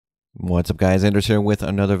What's up, guys? Anders here with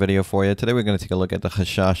another video for you. Today we're going to take a look at the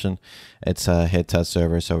Hashashin. It's a hit test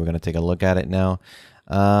server, so we're going to take a look at it now.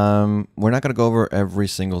 We're not going to go over every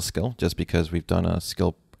single skill just because we've done a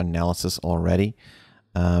skill analysis already.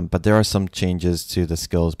 But there are some changes to the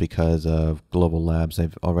skills because of Global Labs.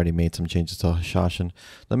 They've already made some changes to Hashashin.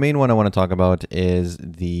 The main one I want to talk about is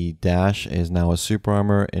the dash is now a super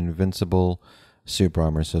armor, invincible super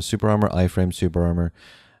armor. So super armor, iframe, super armor.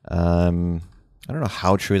 I don't know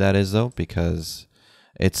how true that is though, because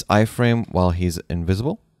it's iframe while he's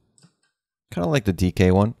invisible. Kind of like the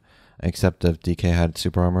DK one, except if DK had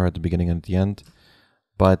super armor at the beginning and at the end.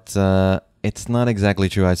 But it's not exactly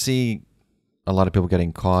true. I see a lot of people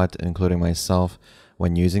getting caught, including myself,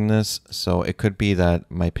 when using this. So it could be that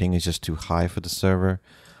my ping is just too high for the server,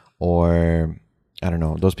 or I don't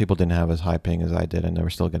know. Those people didn't have as high ping as I did, and they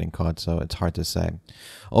were still getting caught, so it's hard to say.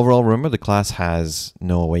 Overall, remember, the class has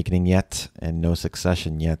no awakening yet and no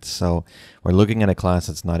succession yet, so we're looking at a class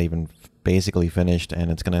that's not even basically finished,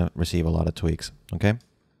 and it's going to receive a lot of tweaks, okay?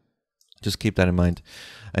 Just keep that in mind.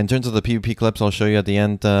 In terms of the PvP clips, I'll show you at the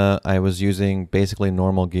end. I was using basically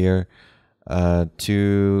normal gear,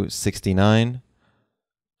 269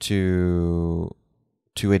 to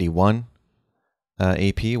 281.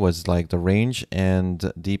 AP was like the range, and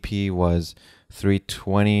DP was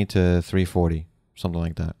 320 to 340, something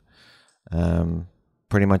like that.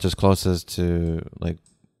 Pretty much as close as to like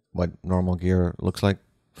what normal gear looks like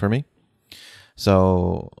for me.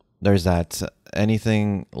 So there's that.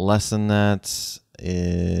 Anything less than that,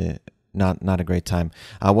 not a great time.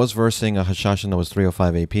 I was versing a Hashashin that was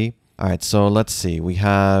 305 AP. Alright, so let's see. We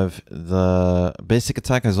have the basic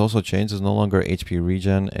attack has also changed. It's no longer HP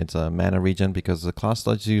regen. It's a mana regen because the class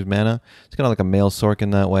lets you use mana. It's kind of like a male Sork in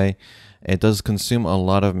that way. It does consume a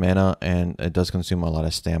lot of mana, and it does consume a lot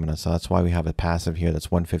of stamina. So that's why we have a passive here that's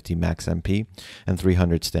 150 max MP and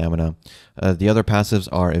 300 stamina. The other passives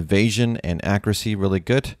are evasion and accuracy, really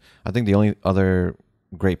good. I think the only other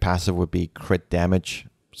great passive would be crit damage.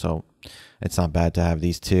 So it's not bad to have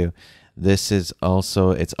these two. This is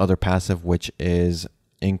also its other passive, which is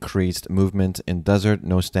increased movement in desert,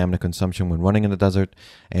 no stamina consumption when running in the desert,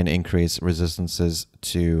 and increased resistances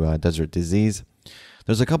to desert disease.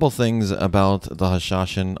 There's a couple things about the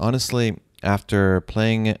Hashashin. Honestly, after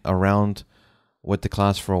playing around with the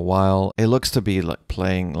class for a while, it looks to be like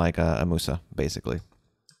playing like a Musa, basically.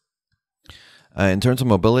 In terms of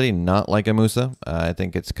mobility, not like a Musa. I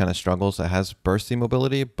think it's kind of struggles. It has bursty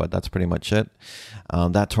mobility, but that's pretty much it.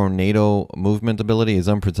 That tornado movement ability is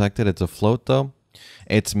unprotected. It's a float, though.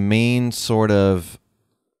 Its main sort of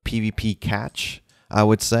PvP catch, I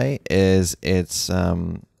would say, is it's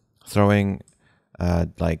throwing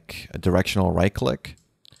like a directional right click.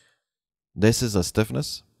 This is a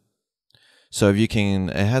stiffness. So if you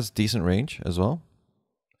can, it has decent range as well.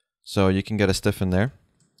 So you can get a stiff in there.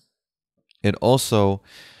 It also,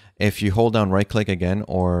 if you hold down right click again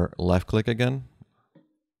or left click again,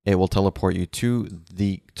 it will teleport you to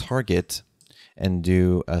the target and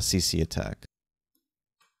do a CC attack.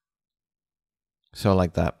 So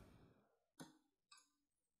like that.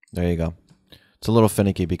 There you go. It's a little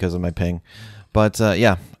finicky because of my ping. But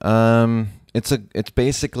yeah, it's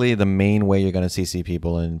basically the main way you're going to CC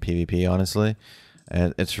people in PvP, honestly.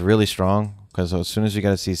 It's really strong, because as soon as you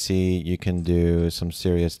get a CC, you can do some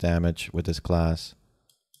serious damage with this class.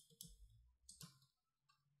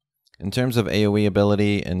 In terms of AoE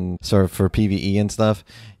ability and sort of for PvE and stuff,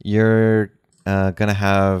 you're going to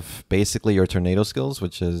have basically your tornado skills,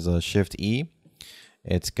 which is Shift E.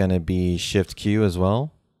 It's going to be Shift Q as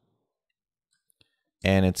well.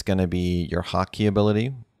 And it's going to be your hotkey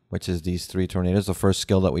ability, which is these three tornadoes, the first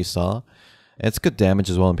skill that we saw. It's good damage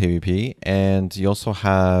as well in PvP. And you also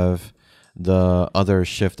have the other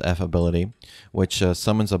Shift F ability, which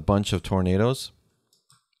summons a bunch of tornadoes,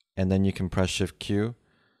 and then you can press Shift Q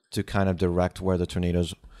to kind of direct where the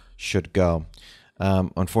tornadoes should go.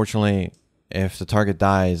 Unfortunately, if the target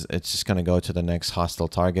dies, it's just going to go to the next hostile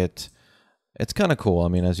target. It's kind of cool. I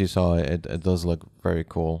mean, as you saw, it does look very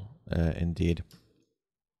cool indeed.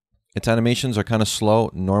 Its animations are kind of slow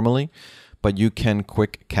normally, but you can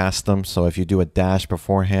quick cast them. So if you do a dash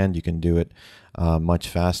beforehand, you can do it much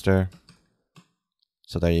faster.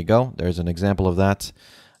 So there you go. There's an example of that.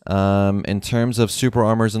 In terms of super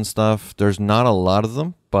armors and stuff, there's not a lot of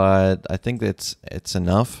them, but I think it's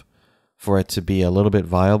enough for it to be a little bit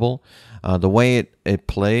viable. The way it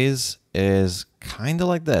plays is kind of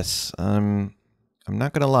like this. I'm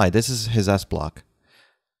not going to lie. This is his S block.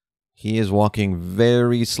 He is walking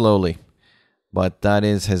very slowly, but that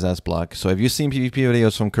is his S block. So if you've seen PvP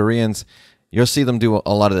videos from Koreans, you'll see them do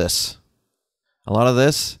a lot of this. A lot of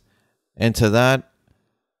this into that,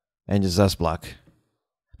 and just S block.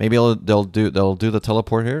 Maybe they'll do the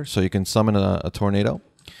teleport here, so you can summon a tornado,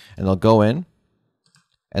 and they'll go in,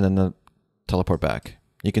 and then they'll teleport back.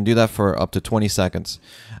 You can do that for up to 20 seconds.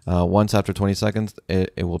 Once after 20 seconds,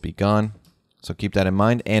 it will be gone. So keep that in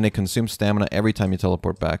mind, and it consumes stamina every time you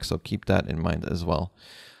teleport back. So keep that in mind as well.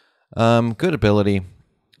 Good ability,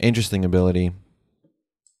 interesting ability.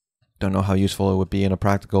 Don't know how useful it would be in a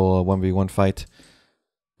practical 1v1 fight,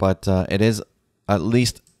 but it is at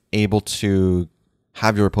least able to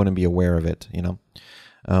have your opponent be aware of it, you know,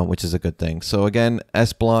 which is a good thing. So again,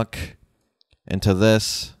 S block into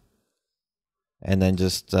this, and then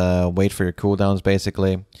just wait for your cooldowns,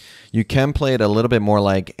 basically. You can play it a little bit more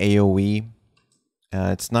like AoE.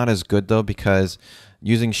 It's not as good, though, because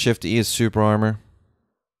using Shift E is super armor.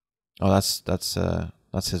 Oh, that's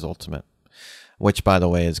his ultimate, which, by the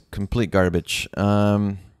way, is complete garbage.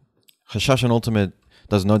 Hashashin ultimate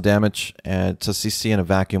does no damage. It's a CC in a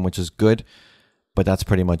vacuum, which is good, but that's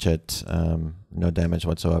pretty much it. No damage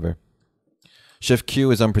whatsoever. Shift Q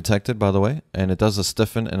is unprotected, by the way, and it does a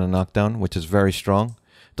stiffen and a knockdown, which is very strong.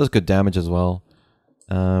 It does good damage as well.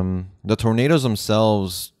 The tornadoes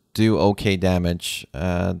themselves do okay damage.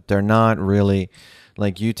 They're not really,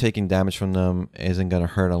 like, you taking damage from them isn't going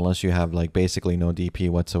to hurt unless you have, like, basically no DP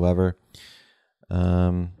whatsoever.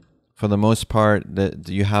 For the most part,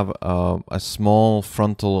 you have a small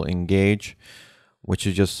frontal engage, which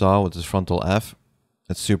you just saw with this frontal F.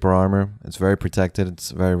 It's super armor. It's very protected.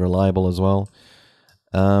 It's very reliable as well.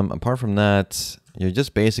 Apart from that, you're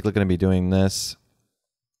just basically going to be doing this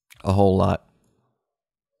a whole lot.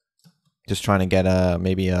 Just trying to get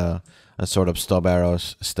maybe a sort of stub arrow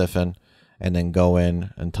stiffen, and then go in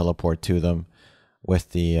and teleport to them with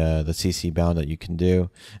the CC bound that you can do.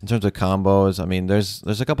 In terms of combos, I mean, there's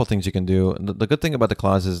a couple things you can do. The good thing about the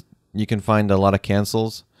class is you can find a lot of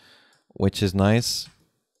cancels, which is nice.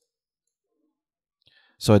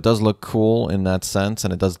 So it does look cool in that sense,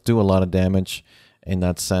 and it does do a lot of damage in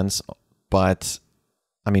that sense. But,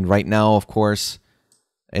 I mean, right now, of course,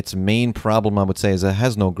 its main problem, I would say, is it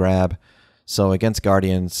has no grab. So against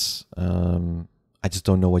Guardians, I just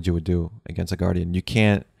don't know what you would do against a Guardian. You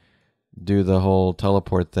can't do the whole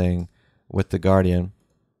teleport thing with the Guardian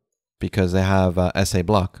because they have SA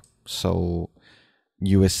block. So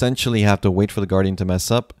you essentially have to wait for the Guardian to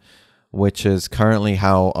mess up, which is currently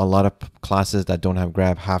how a lot of classes that don't have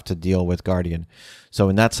grab have to deal with Guardian. So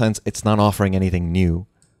in that sense, it's not offering anything new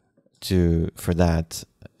for that.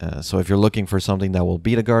 So if you're looking for something that will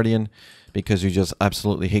beat a Guardian because you just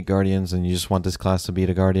absolutely hate Guardians and you just want this class to beat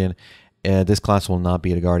a Guardian, this class will not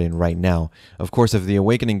beat a Guardian right now. Of course, if the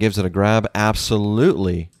Awakening gives it a grab,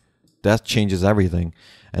 absolutely, that changes everything.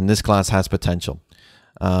 And this class has potential.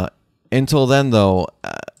 Until then, though,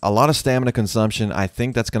 a lot of stamina consumption. I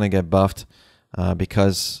think that's going to get buffed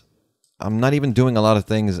because I'm not even doing a lot of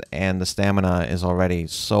things and the stamina is already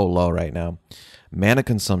so low right now. Mana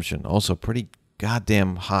consumption, also pretty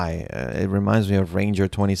goddamn high. It reminds me of Ranger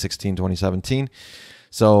 2016, 2017.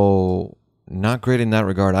 So not great in that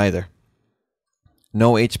regard either.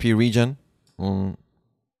 No HP regen.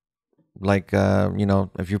 Like, you know,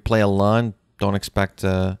 if you play a LAN, don't expect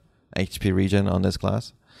HP regen on this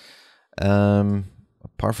class.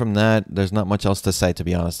 Apart from that, there's not much else to say, to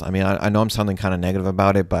be honest. I mean, I know I'm sounding kind of negative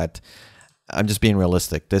about it, but I'm just being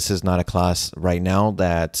realistic. This is not a class right now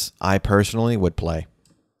that I personally would play.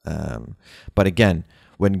 But again,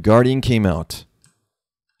 when Guardian came out,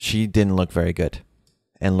 she didn't look very good.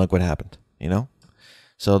 And look what happened, you know?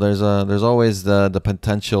 So there's always the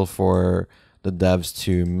potential for the devs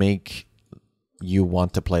to make you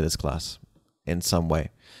want to play this class in some way.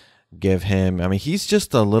 Give him, I mean, he's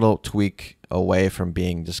just a little tweak away from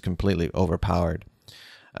being just completely overpowered.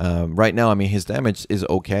 Right now, I mean, his damage is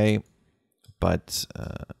okay, but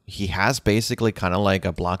he has basically kind of like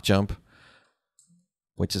a block jump,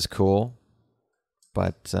 which is cool.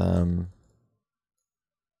 But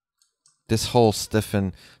this whole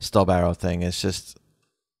stiffen stub arrow thing is just...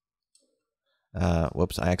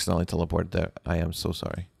 whoops, I accidentally teleported there. I am so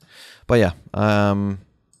sorry. But yeah,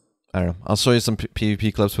 I don't know. I'll show you some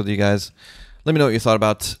PvP clips with you guys. Let me know what you thought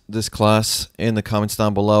about this class in the comments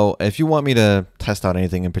down below. If you want me to test out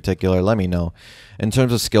anything in particular, let me know. In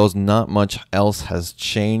terms of skills, not much else has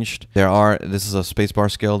changed. This is a spacebar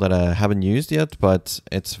skill that I haven't used yet, but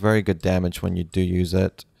it's very good damage when you do use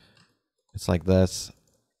it. It's like this.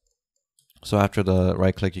 So after the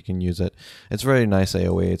right click, you can use it. It's very nice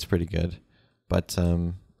AoE. It's pretty good. But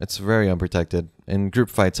it's very unprotected. In group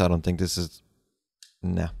fights, I don't think this is...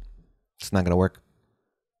 Nah. It's not going to work.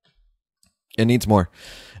 It needs more.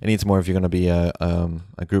 It needs more if you're going to be a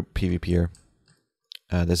group PvPer.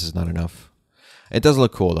 This is not enough. It does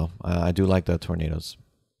look cool though. I do like the tornadoes.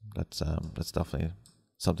 That's definitely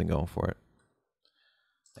something going for it.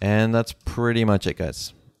 And that's pretty much it,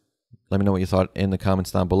 guys. Let me know what you thought in the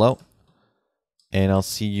comments down below. And I'll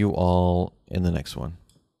see you all in the next one.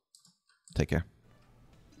 Take care.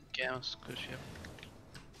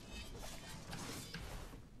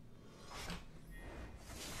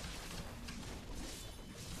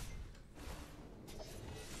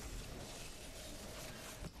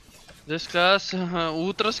 This class,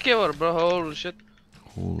 ultra skewer, bro. Holy shit.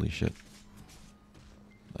 Holy shit.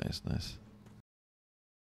 Nice, nice.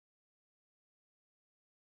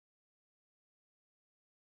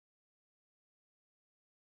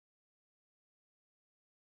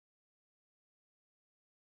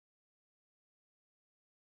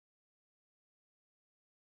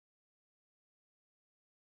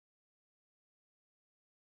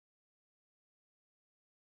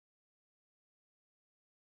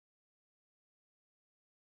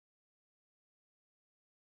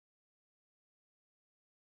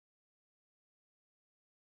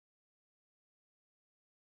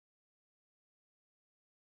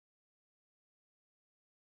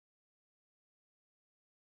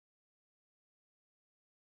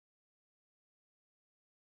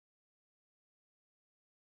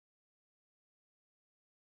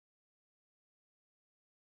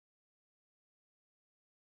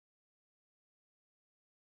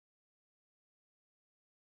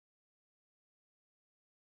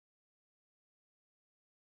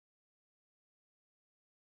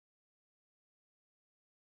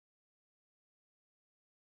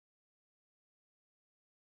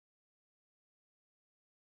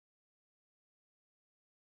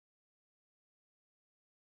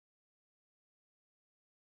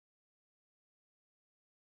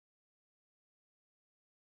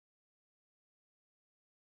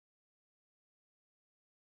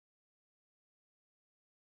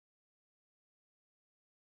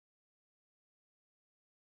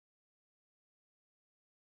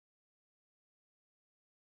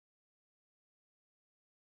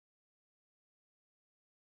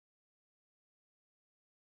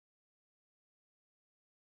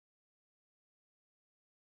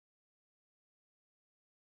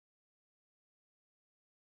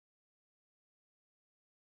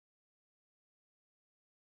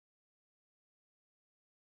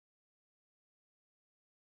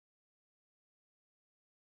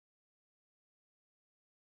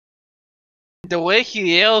 The way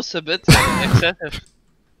he yells a bit excessive.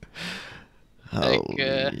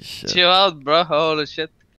 Holy shit. Chill out, bro. Holy shit.